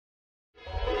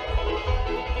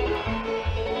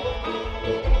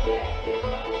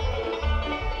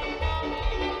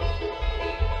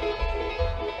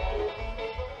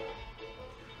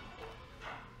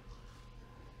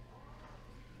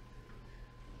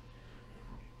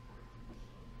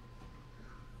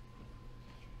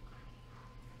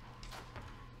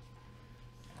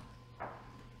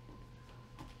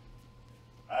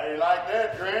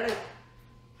that, Granny.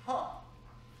 Huh.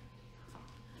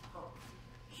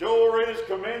 Sure is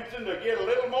commencing to get a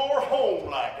little more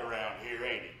home-like around here,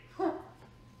 ain't it? Huh.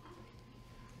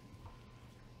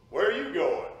 Where are you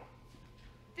going?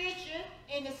 Fishing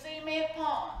in the cement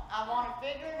pond. I want to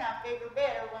figure, and I figure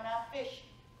better when I'm fishing.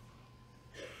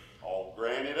 Oh,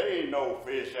 Granny, there ain't no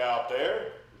fish out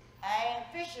there. I ain't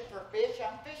fishing for fish,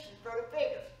 I'm fishing for the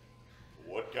figure.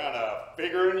 What kind of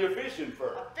figuring you fishing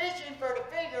for? I'm fishing for the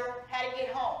figure how to get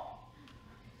home.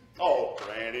 Oh,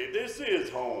 Granny, this is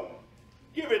home.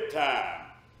 Give it time.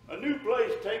 A new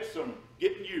place takes some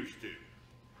getting used to.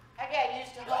 I got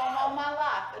used to home all my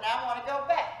life, and I want to go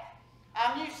back.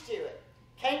 I'm used to it.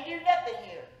 Can't do nothing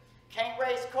here. Can't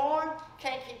raise corn,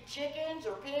 can't keep chickens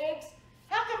or pigs.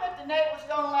 How come if the neighbors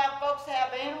don't allow folks to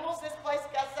have animals, this place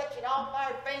got such an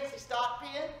all-fired fancy stock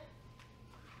pen?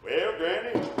 Well,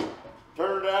 Granny,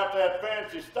 turned out that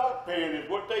fancy stock pen is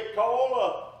what they call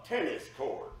a tennis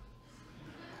court.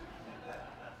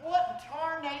 What in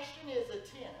tarnation is a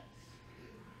tennis?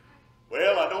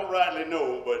 Well, I don't rightly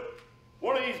know, but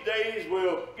one of these days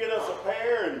we'll get us a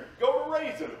pair and go to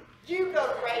raising them. You go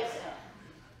to raising them.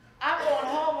 I'm going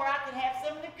home where I can have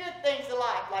some of the good things of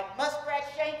life, like muskrat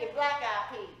shank and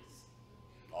black-eyed peas.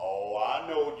 Oh, I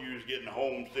knowed you was getting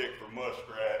homesick for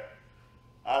muskrat.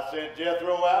 I sent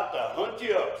Jethro out to hunt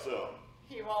you up some.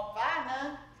 You won't find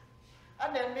none.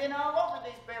 I've done been all over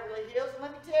these Beverly Hills, and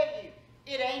let me tell you,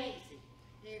 it ain't easy.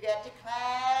 You got to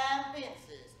climb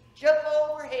fences, jump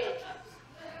over hedges,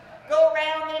 go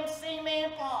around them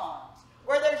cement ponds,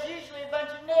 where there's usually a bunch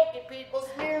of naked people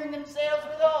smearing themselves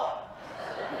with oil.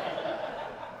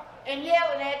 And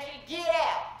yelling at you, get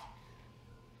out.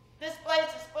 This place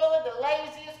is full of the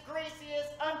laziest,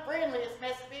 greasiest, unfriendliest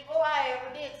mess of people I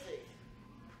ever did see.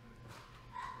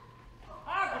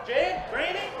 Hi, Uncle Jed,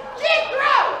 Granny.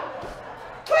 Jethro!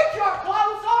 Put your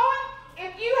clothes on!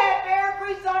 If you had bear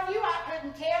grease on you, I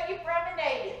couldn't tell you from a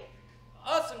native.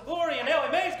 Us and Gloria and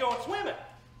Ellie Mae's going swimming.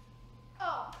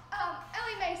 Oh,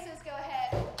 Ellie Mae says go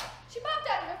ahead. She popped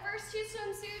out of her first 2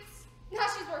 swimsuits. Now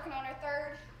she's working on her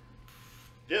 3rd.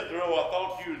 Jethro, I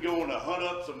thought you was going to hunt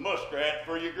up some muskrat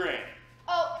for your granny.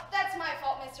 Oh, that's my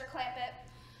fault, Mr. Clampett.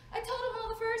 I told him all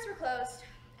the furs were closed.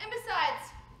 And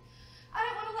besides, I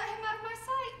didn't want to let him out of my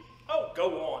sight. Oh,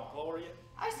 go on, Gloria.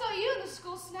 I saw you in the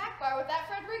school snack bar with that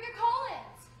Frederica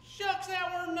Collins. Shucks,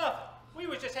 that weren't nothing. We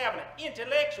was just having an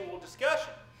intellectual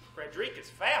discussion. Frederica's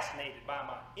fascinated by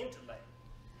my intellect.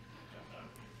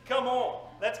 Come on,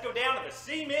 let's go down to the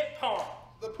cement pond.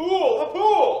 The pool, the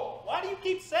pool! Why do you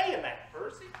keep saying that,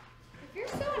 Percy? If you're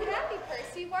so unhappy,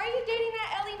 Percy, why are you dating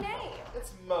that Ellie Mae?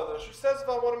 It's Mother. She says if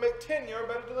I want to make tenure, I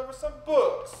better deliver some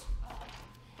books.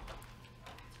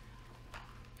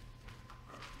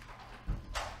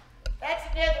 That's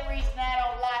another reason I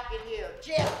don't like it here.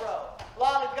 Jethro,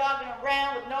 lollygogging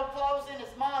around with no clothes in his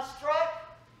mom's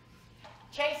truck,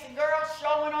 chasing girls,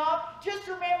 showing off. Just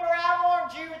remember I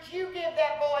warned you that you give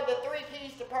that boy the 3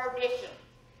 keys to perdition.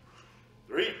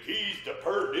 3 keys to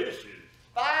perdition.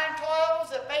 Fine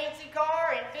clothes, a fancy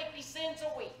car, and 50 cents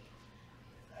a week.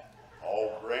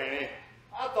 Oh, Granny,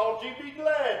 I thought you'd be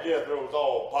glad Jethro's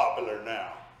all popular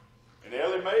now. And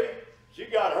Ellie Mae, she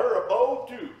got her a beau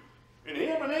too. And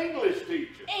him an English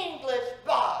teacher. English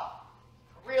Bob.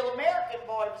 A real American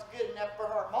boy was good enough for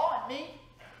her ma and me.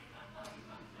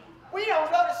 We don't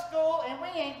go to school and we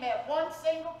ain't met one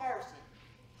single person.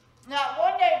 Not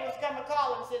one neighbor's come a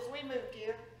calling since we moved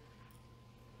here.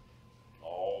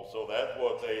 Oh, so that's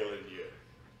what's ailing you.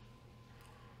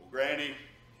 Well, Granny,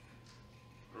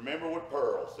 remember what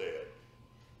Pearl said.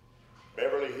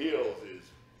 Beverly Hills is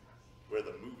where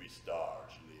the movie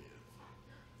stars live.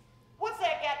 What's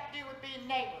that got to do with being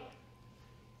neighborly?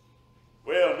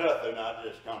 Well, nothing. I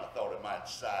just kind of thought it might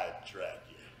sidetrack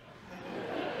you.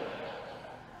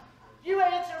 You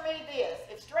answer me this.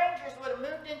 If strangers would have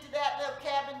moved into that little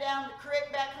cabin down the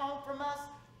creek back home from us,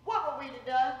 what would we have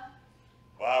done?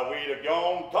 Why, we'd have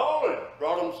gone calling,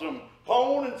 brought them some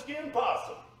pone and skin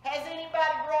possum. Has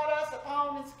anybody brought us a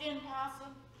pone and skin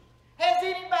possum? Has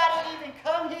anybody even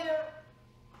come here?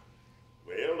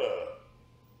 Well,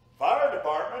 fire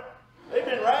department, they've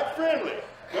been right friendly.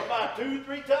 Come by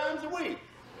 2-3 times a week.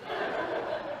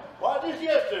 Why, just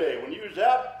yesterday when you was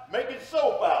out making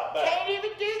soap out back. Can't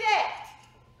even do that.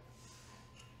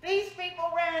 These people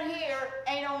around here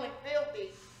ain't only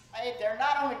filthy. They're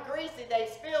not only greasy,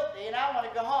 they's filthy, and I want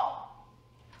to go home.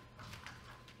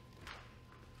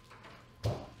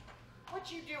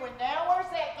 What you doing now? Where's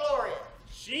that Gloria?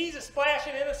 She's a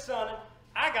splashing in the sun, and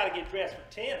I gotta get dressed for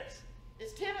tennis.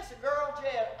 Is tennis a girl,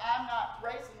 Jed? I'm not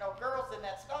raising no girls in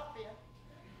that stock pen.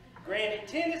 Granny,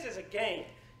 tennis is a game.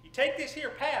 You You take this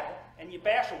here paddle and you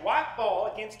bash a white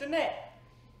ball against a net.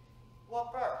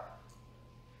 What for?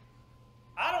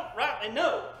 I don't rightly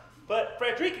know, but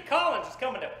Frederica Collins is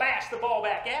coming to bash the ball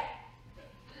back at me.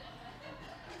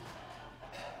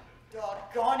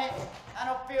 Doggone it. I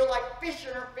don't feel like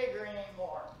fishing or figuring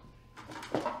anymore.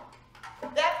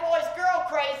 That boy's girl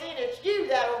crazy, and it's you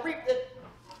that'll reap the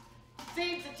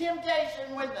seeds of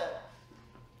temptation when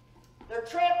they're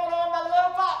trampling on my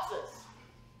little foxes.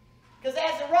 Because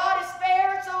as the rod is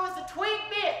fair, so is the twig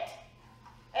bit.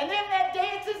 And them that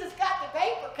dances has got the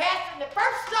paper casting the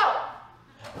first stone.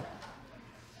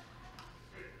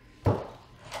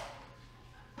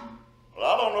 Well,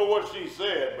 I don't know what she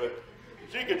said, but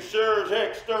she could sure as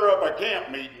heck stir up a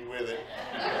camp meeting with it.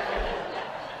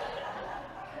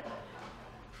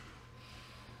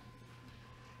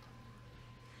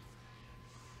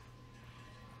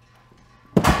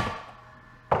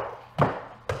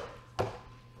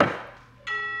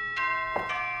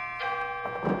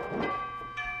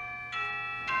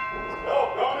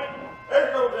 Doggone it,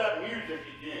 there goes that music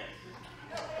again.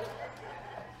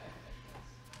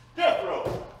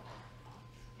 Jethro,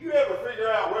 you ever figure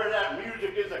out where that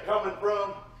music is coming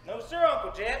from? No, sir,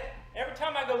 Uncle Jet. Every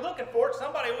time I go looking for it,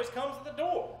 somebody always comes to the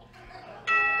door.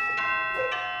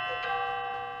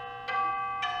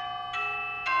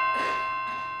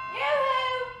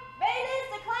 Yoo-hoo! Made this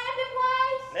the Clampton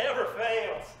place? Never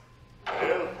fails.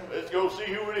 Well, let's go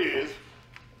see who it is.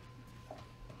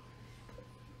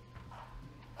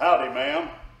 Howdy, ma'am.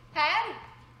 Howdy.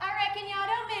 I reckon y'all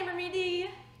don't remember me, do you?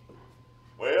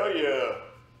 Well, you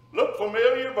look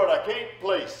familiar, but I can't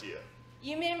place you.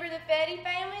 You remember the Fetty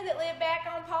family that lived back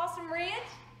on Possum Ridge?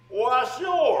 Why,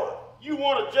 sure. You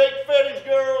one of Jake Fetty's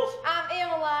girls? I'm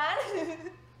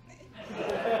Emmeline.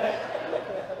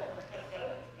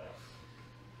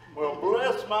 Well,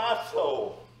 bless my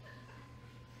soul.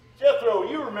 Jethro,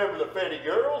 you remember the Fetty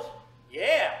girls?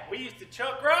 Yeah, we used to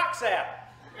chuck rocks at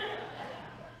her.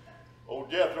 Old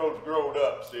Jethro's growed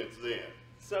up since then.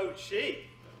 So'd she.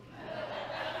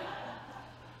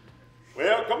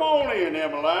 Well, come on in,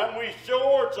 Emmeline. It's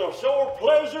a sure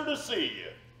pleasure to see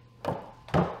you.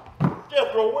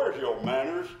 Jethro, where's your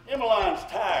manners? Emmeline's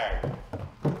tired.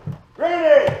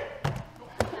 Granny!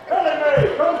 Ellie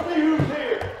Mae, come see who's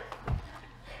here.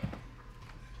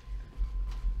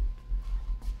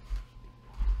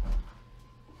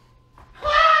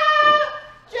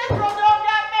 Jethro done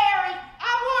got married.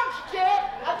 I warned you, Jet.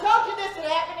 I told you this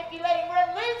would happen if you let him run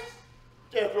loose.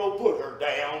 Jethro, put her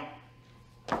down.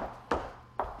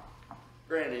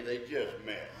 Granny, they just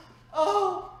met.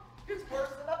 Oh, it's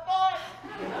worse than I thought.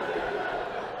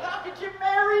 How could you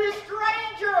marry a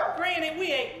stranger? Granny,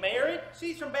 we ain't married.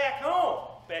 She's from back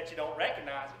home. Bet you don't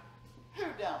recognize her.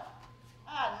 Who don't?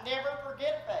 I never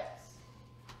forget a face.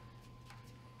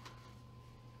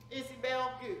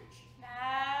 Isabel Gooch.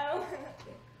 No.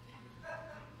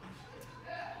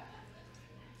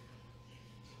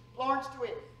 Florence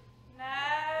Twitty.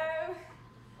 No.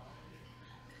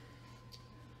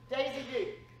 Daisy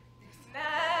Duke.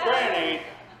 No. Granny!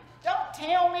 Don't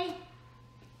tell me.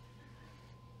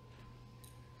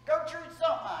 Gertrude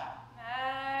Somemeyer.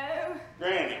 No.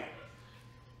 Granny,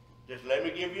 just let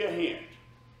me give you a hint.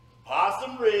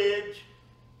 Possum Ridge,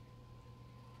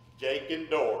 Jake and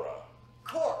Dora.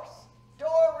 Course.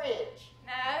 Dora Ridge.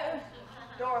 No.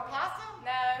 Dora Possum?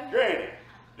 No. Granny,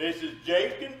 this is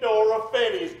Jake and Dora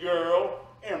Fetty's girl,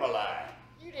 Emmeline.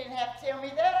 You didn't have to tell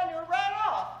me that. I knew it right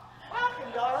off.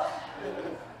 Welcome, Dora.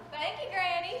 Thank you,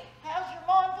 Granny. How's your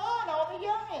Von Von, all the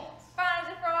youngins? Fine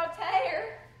as a frog's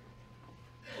hair.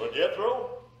 Well, Jethro,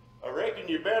 I reckon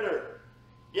you better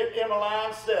get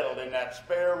Emmeline settled in that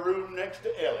spare room next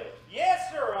to Ellie.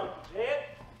 Yes, sir, Uncle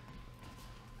Jet.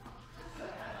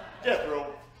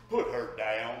 Jethro, put her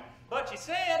down. But you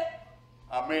said.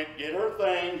 I meant get her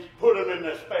things, put them in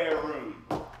the spare room.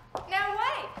 Now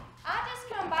wait. I just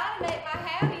come by to make my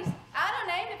howdies. I don't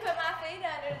aim to put my feet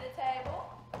under the table.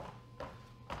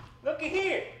 Looky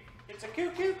here. It's a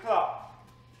cuckoo clock.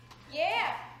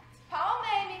 Yeah. Paul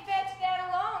made me fetch that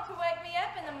along to wake me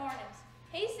up in the mornings.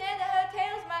 He said the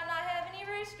hotels might not have any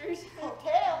roosters.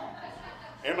 Hotel.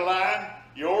 Emmeline,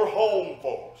 you're home,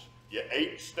 folks. You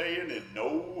ain't staying in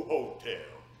no hotel.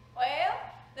 Well,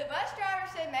 the bus driver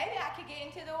said maybe I could get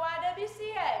into the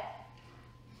YWCA.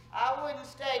 I wouldn't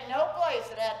stay no place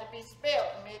that had to be spelt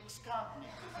mixed company.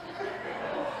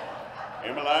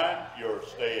 Emmeline, you're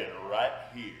staying right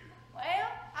here. Well,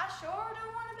 I sure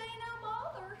don't want to be no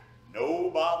bother. No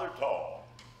bother at all.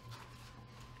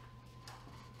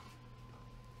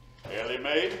 Ellie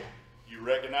Mae, you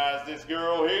recognize this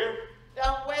girl here?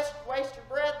 Don't waste your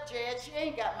breath, Jed. She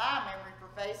ain't got my memory for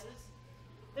faces.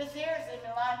 This here's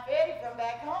Emmeline Betty from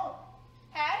back home.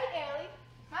 Howdy, Ellie.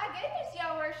 My goodness,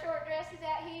 y'all wear short dresses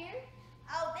out here.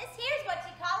 Oh, this here's what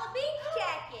you call a beach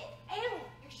jacket. Ellie,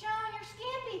 you're showing your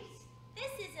skimpies.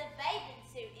 This is a bathing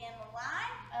suit,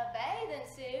 Emmeline. A bathing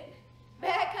suit?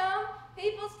 Back home,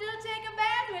 people still take a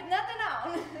bath with nothing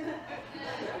on.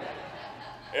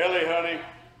 Ellie, honey,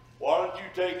 why don't you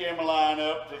take Emmeline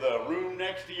up to the room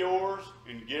next to yours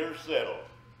and get her settled?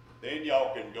 Then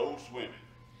y'all can go swimming.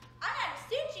 I got a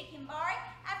suit you can borrow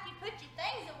after you put your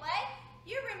things away.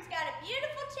 Your room's got a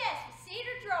beautiful chest with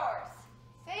cedar drawers.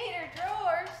 Cedar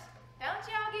drawers? Don't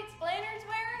y'all get splinters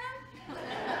wearing them?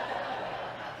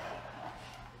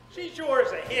 She sure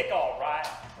is a hick, all right.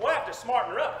 We'll have to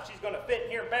smarten her up if she's going to fit in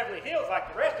here in Beverly Hills like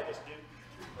the rest of us do.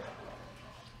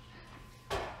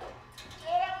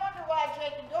 Jed, I wonder why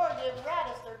Jake and Dora didn't write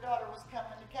us their daughter was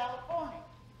coming to California.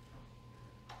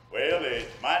 Well, it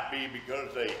might be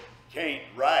because they can't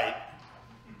write.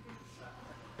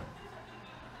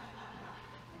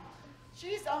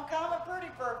 She's uncommon pretty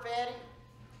for a Betty.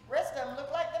 Rest of them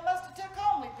look like they must have took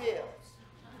homely pills.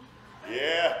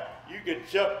 Yeah, you could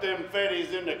chuck them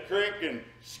fetties in the creek and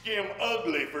skim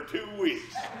ugly for 2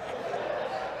 weeks.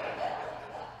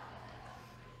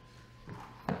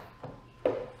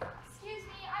 Excuse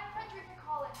me, I'm Frederica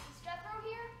calling. Is Jethro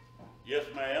here? Yes,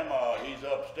 ma'am. He's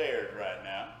upstairs right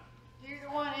now. You're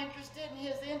the one interested in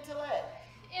his intellect.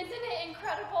 Isn't it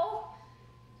incredible?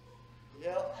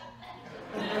 Yep.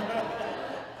 I'm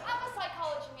a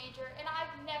psychology major, and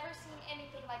I've never seen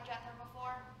anything like Jethro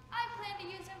before. I plan to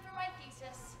use him for my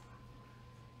thesis.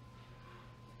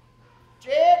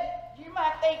 Jed, you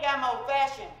might think I'm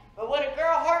old-fashioned, but when a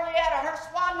girl hardly out of her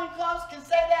swaddling clothes can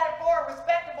say that for a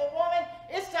respectable woman,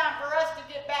 it's time for us to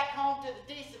get back home to the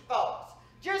decent folks.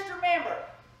 Just remember,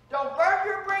 don't burn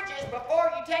your bridges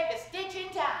before you take a stitch in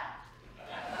time.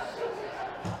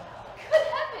 Good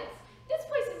heavens! This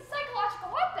place is a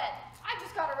psychological hotbed. I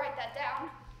just gotta write that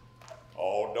down.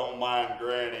 Oh, don't mind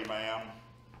Granny, ma'am.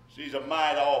 She's a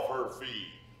mite off her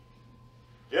feed.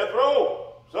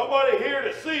 Jethro, somebody here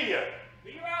to see you.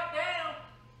 Be right down.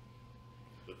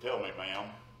 So tell me,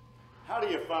 ma'am, how do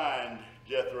you find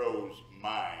Jethro's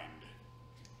mind?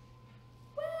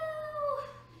 Well,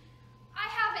 I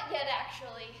haven't yet,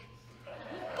 actually.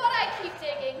 But I keep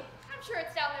digging. I'm sure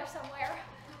it's down there somewhere.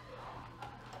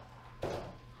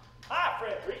 Hi,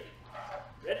 Frederica.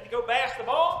 Ready to go bash the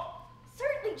ball?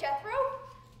 Certainly, Jethro.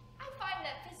 I find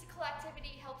that physical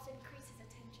activity helps increase his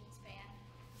attention span.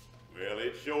 Well,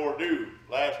 it sure do.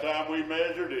 Last time we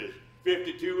measured is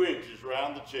 52 inches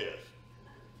around the chest.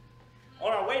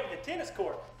 On our way to the tennis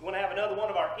court, you want to have another one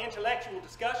of our intellectual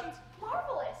discussions?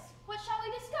 Marvelous. What shall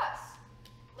we discuss?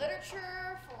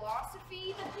 Literature,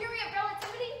 philosophy, the theory of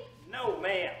relativity? No,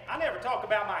 ma'am. I never talk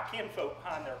about my kinfolk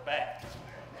behind their backs.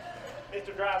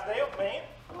 Mr. Drysdale, ma'am.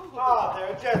 Ah,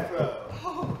 there, Jethro.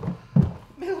 Oh,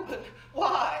 Milburn,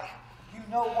 why? You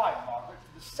know why, Margaret.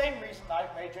 For the same reason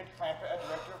I've made Jed Clamper a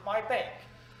director of my bank.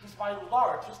 He's my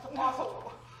largest depositor.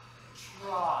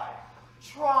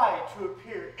 Try to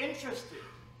appear interested,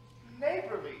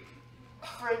 neighborly,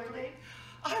 friendly.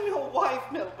 I'm your wife,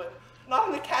 Milburn, not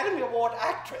an Academy Award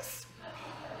actress.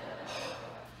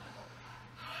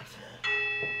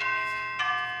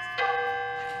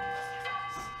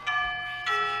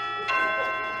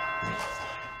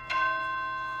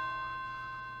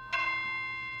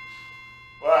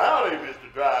 Well, howdy,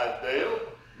 Mr. Drysdale,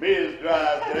 Ms.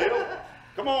 Drysdale.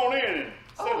 Come on in and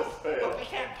sit a spell. But we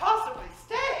can't possibly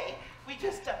stay. We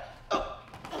just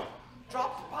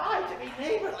dropped by to be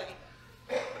neighborly.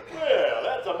 Well,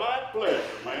 that's a mighty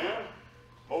pleasure, ma'am.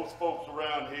 Most folks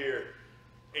around here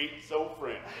ain't so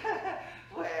friendly.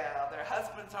 Well, their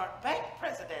husbands aren't bank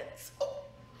presidents.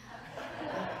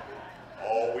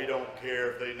 Oh, we don't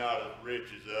care if they're not as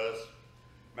rich as us.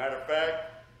 Matter of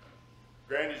fact,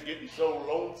 Granny's getting so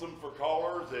lonesome for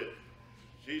callers that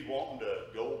she's wanting to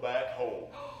go back home.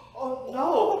 Oh,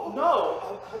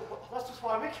 no. That's just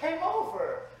why we came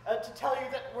over. To tell you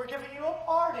that we're giving you a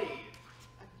party.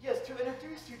 Yes, to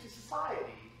introduce you to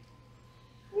society.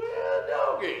 Well,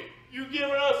 doggy, you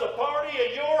giving us a party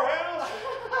at your house?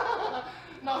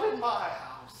 Not in my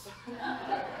house.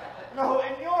 No,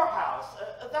 in your house.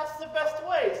 That's the best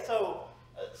way, so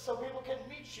people can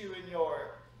meet you in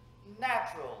your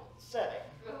natural setting.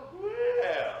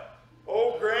 Well,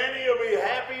 old Granny will be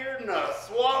happier than a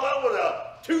swallow with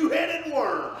a two-headed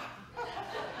worm.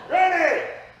 Granny,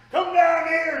 come down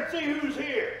here and see who's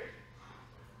here.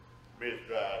 Miss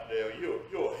Drysdale,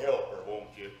 you'll help her, won't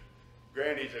you?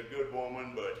 Granny's a good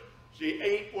woman, but she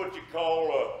ain't what you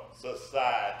call a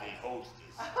society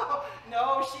hostess. Oh,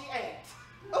 no, she ain't.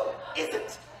 Oh,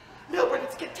 isn't. Milburn,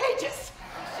 it's contagious.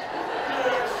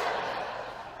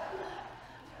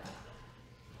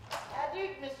 How do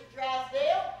you, Mr.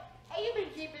 Drysdale? How you been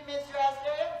keeping, Miss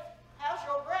Drysdale? How's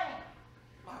your brain?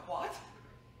 My what?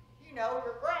 You know,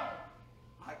 your brain.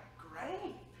 My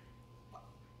grain.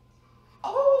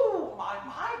 Oh, my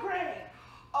migraine.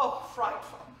 Oh,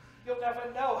 frightful. You'll never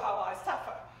know how I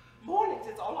suffer. Mornings,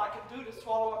 it's all I can do to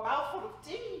swallow a mouthful of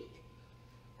tea.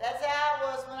 That's how it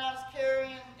was when I was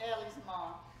carrying Ellie's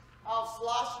mom. All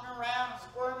sloshing around and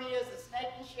squirmy as the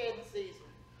snake in shedding season.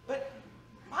 But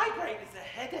migraine is a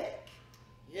headache.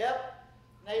 Yep,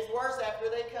 and they's worse after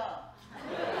they come.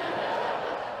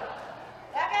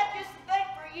 I got just a thing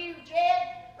for you, Jed.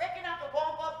 Reckon I could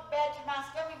womp up the batch of my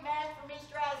stomach mash for Miss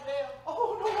Drysdale.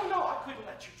 Oh, no, I couldn't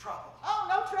let you trouble. Oh,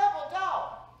 no trouble at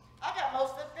all. I got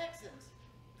most of the fixins.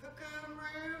 Cocoon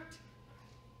root,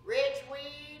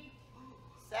 ridgeweed,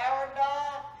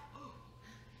 sourdough,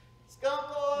 skunk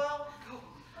oil,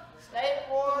 snake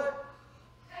wort,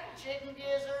 chicken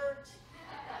gizzards,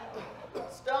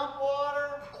 stump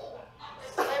water,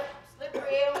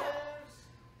 slippery elbows,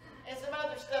 and some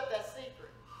other stuff that's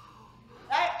secret.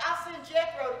 I'll send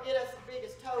Jethro to get us the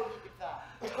biggest toad he could find.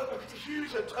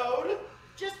 Use a toad?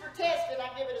 Just for testing, I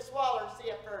give it a swallow to see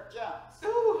if her jumps.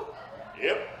 Ooh.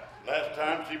 Yep. Last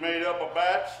time she made up a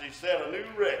batch, she set a new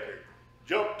record.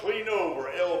 Jumped clean over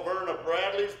Elverna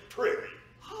Bradley's prairie.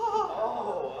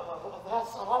 Oh,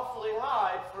 that's awfully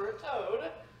high for a toad.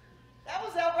 That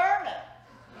was Alberna.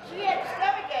 She had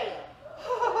stomachache.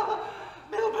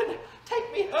 Melvin,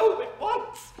 take me home at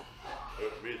once.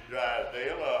 Look, Miss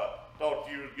Drysdale, thought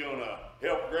you was gonna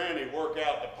help Granny work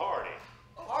out the party.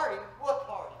 Party? What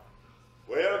party?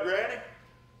 Well, Granny,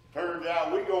 turns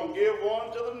out we gonna give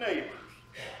one to the neighbors.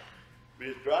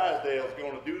 Miss Drysdale's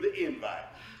gonna do the invite.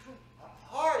 A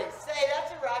party? Say,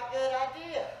 that's a right good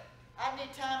idea. I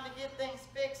need time to get things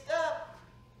fixed up.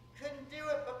 Couldn't do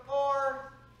it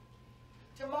before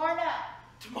tomorrow night.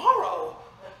 Tomorrow?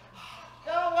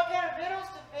 So, what kind of victuals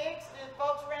to fix? Do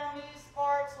folks around these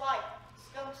parts like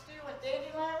skunk stew and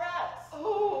dandelion rice?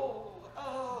 Oh,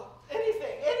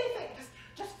 anything.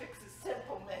 Just fix a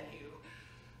simple menu.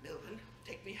 Melvin,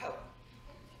 take me home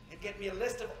and get me a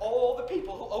list of all the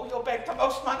people who owe your bank the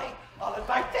most money. I'll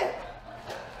invite them.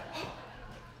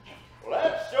 Well,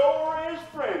 that sure is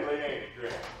friendly, ain't it,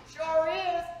 Granny? Sure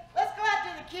is. Let's go out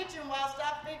to the kitchen whilst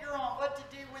I figure on what to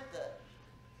do with the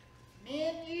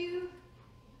menu.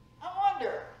 I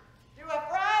wonder, do I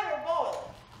fry it or boil it?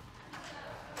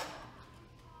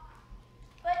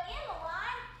 But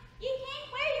Emmeline, you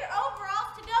can't wear your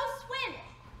overalls to go swimming.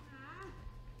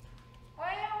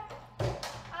 Well,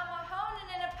 I'm a honing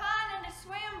and a pining to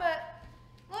swim, but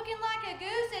looking like a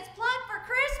goose that's plucked for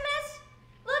Christmas?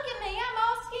 Look at me, I'm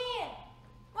all skin.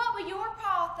 What will your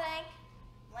paw think?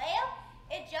 Well,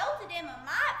 it jolted him a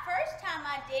mite first time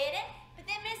I did it, but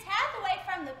then Miss Hathaway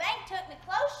from the bank took me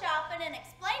clothes shopping and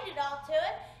explained it all to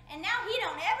him, and now he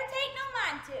don't ever take no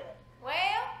mind to it.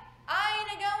 Well, I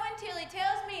ain't a-going till he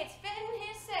tells me it's fitting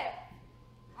himself.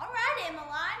 All right,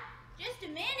 Emmeline, just a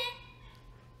minute.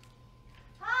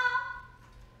 Pa?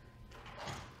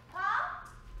 Pa?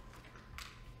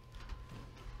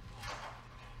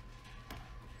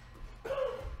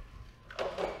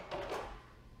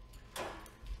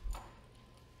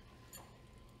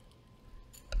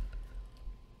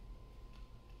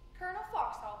 Colonel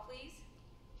Foxhall, please.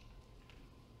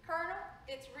 Colonel,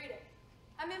 it's Rita.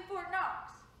 I'm in Fort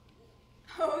Knox.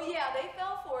 Oh yeah, they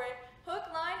fell for it. Hook,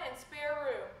 line, and spare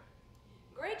room.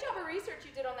 Great job of research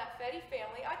you did on that Fetty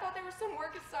family. I thought there was some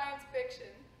work of science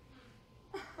fiction.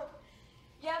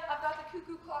 Yep, I've got the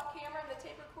cuckoo clock camera and the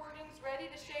tape recordings ready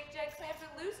to shake Jed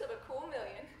Clampett loose of a cool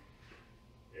million.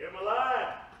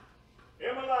 Emmeline,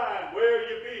 where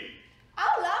you be?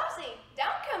 Oh, Lopsy,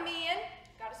 don't come in.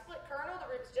 Got a split, Colonel. The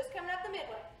room's just coming up the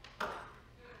midway.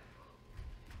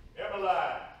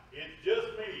 Emmeline, it's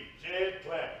just me, Jed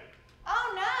Clampett.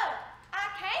 Oh, no. I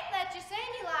can't let you see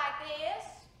me like this.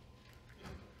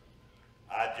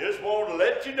 I just want to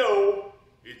let you know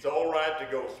it's all right to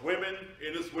go swimming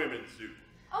in a swimming suit.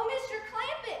 Oh, Mr.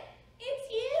 Clampett,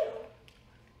 it's you.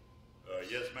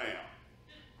 Yes, ma'am.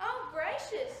 Oh,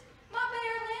 gracious. My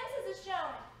bare limbs is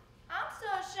a-showing. I'm so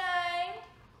ashamed.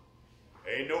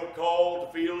 Ain't no call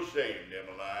to feel ashamed,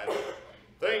 Emmeline.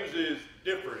 Things is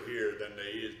different here than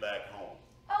they is back home.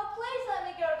 Oh, please let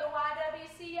me go to the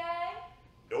YWCA.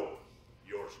 Nope,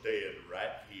 you're staying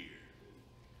right here.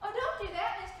 Oh, don't do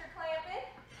that, Mr. Clampett.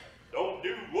 Don't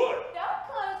do what? Don't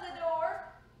close the door.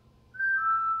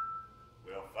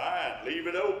 Well, fine, leave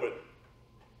it open.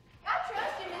 I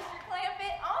trust you, Mr.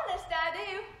 Clampett. Honest, I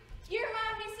do. You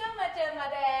remind me so much of my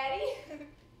daddy.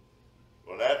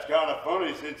 Well, that's kind of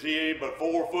Funny since he ain't but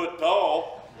 4 foot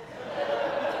tall.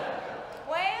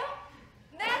 Well,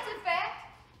 that's a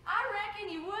fact. I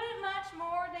reckon you wouldn't much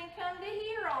more than come to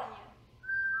hear on you.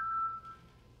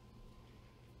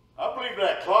 I believe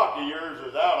that clock of yours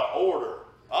is out of order.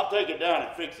 I'll take it down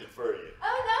and fix it for you.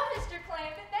 Oh, no, Mr.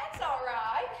 Clampett, that's all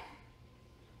right.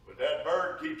 But that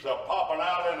bird keeps a popping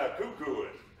out and a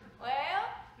cuckooing. Well,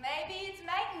 maybe it's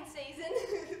mating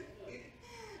season.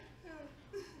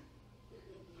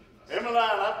 Emmeline,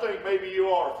 I think maybe you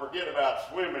ought to forget about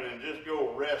swimming and just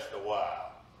go rest a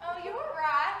while. Oh, you're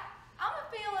right. I'm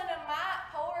feeling a mite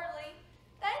poorly.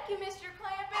 Thank you, Mr.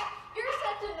 Clampett. You're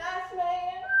such a nice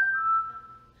man.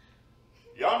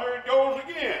 Yonder it goes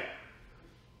again.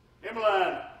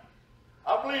 Emmeline,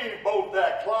 I believe both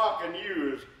that clock and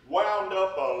you is wound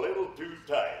up a little too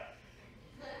tight.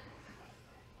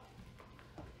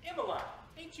 Emmeline,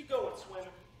 ain't you going swimming?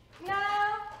 No,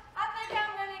 I think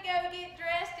I'm going to go get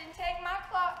dressed and take my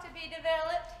clock to be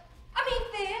developed.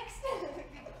 Fixed.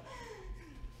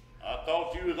 I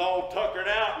thought you was all tuckered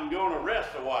out and going to rest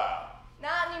a while.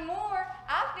 Not anymore.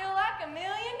 I feel like $1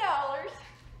 million.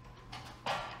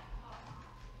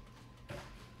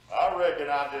 I reckon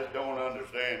I just don't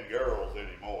understand girls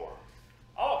anymore.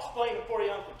 I'll explain it for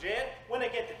you, Uncle Jed, when I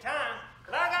get the time.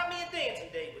 But I got me a dancing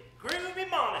date with Groovy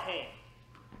Monahan.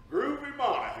 Groovy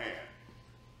Monahan.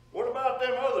 What about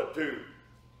them other two?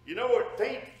 You know, it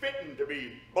ain't fitting to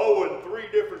be beauing 3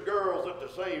 different girls at the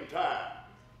same time.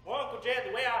 Well, Uncle Jed,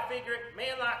 the way I figure it, a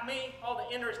man like me, all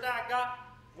the interest I got,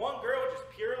 one girl just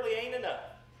purely ain't enough.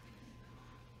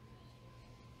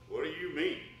 What do you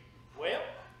mean? Well,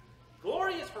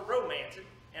 Glory is for romancing,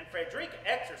 and Frederica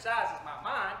exercises my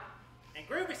mind, and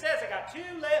Groovy says I got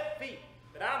 2 left feet,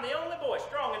 but I'm the only boy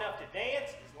strong enough to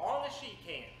dance as long as she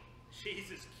can.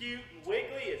 She's as cute and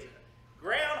wiggly as a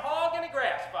groundhog in a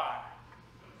grass fire.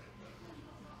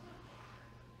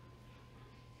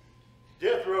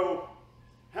 Jethro,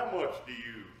 how much do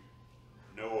you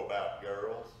know about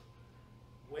girls?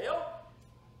 Well,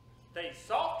 they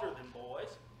softer than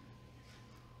boys.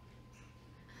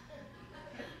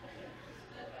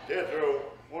 Jethro,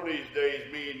 one of these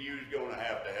days me and you's gonna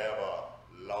have a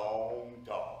long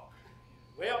talk.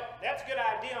 Well, that's a good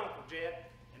idea, Uncle Jed.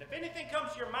 And if anything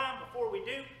comes to your mind before we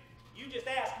do, you just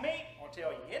ask me, or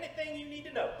tell you anything you need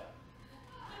to know.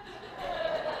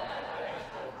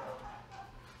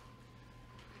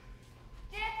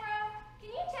 Jethro, can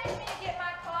you take me to get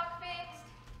my clock fixed?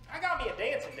 I got me a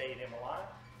dancing date, Emmeline.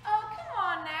 Oh, come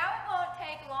on now. It won't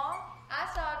take long. I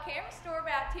saw a camera store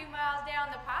about 2 miles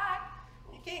down the pike.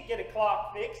 You can't get a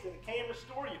clock fixed at a camera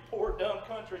store, you poor dumb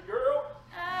country girl.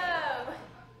 Oh,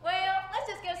 well, let's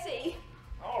just go see.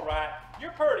 All right,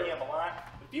 you're pretty, Emmeline.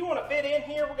 If you want to fit in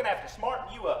here, we're going to have to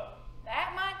smarten you up.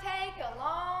 That might take a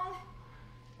long,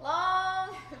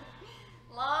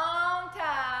 long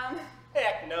time.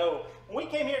 Heck no. When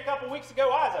we came here a couple weeks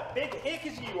ago, I was as big a hick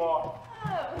as you are.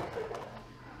 Oh.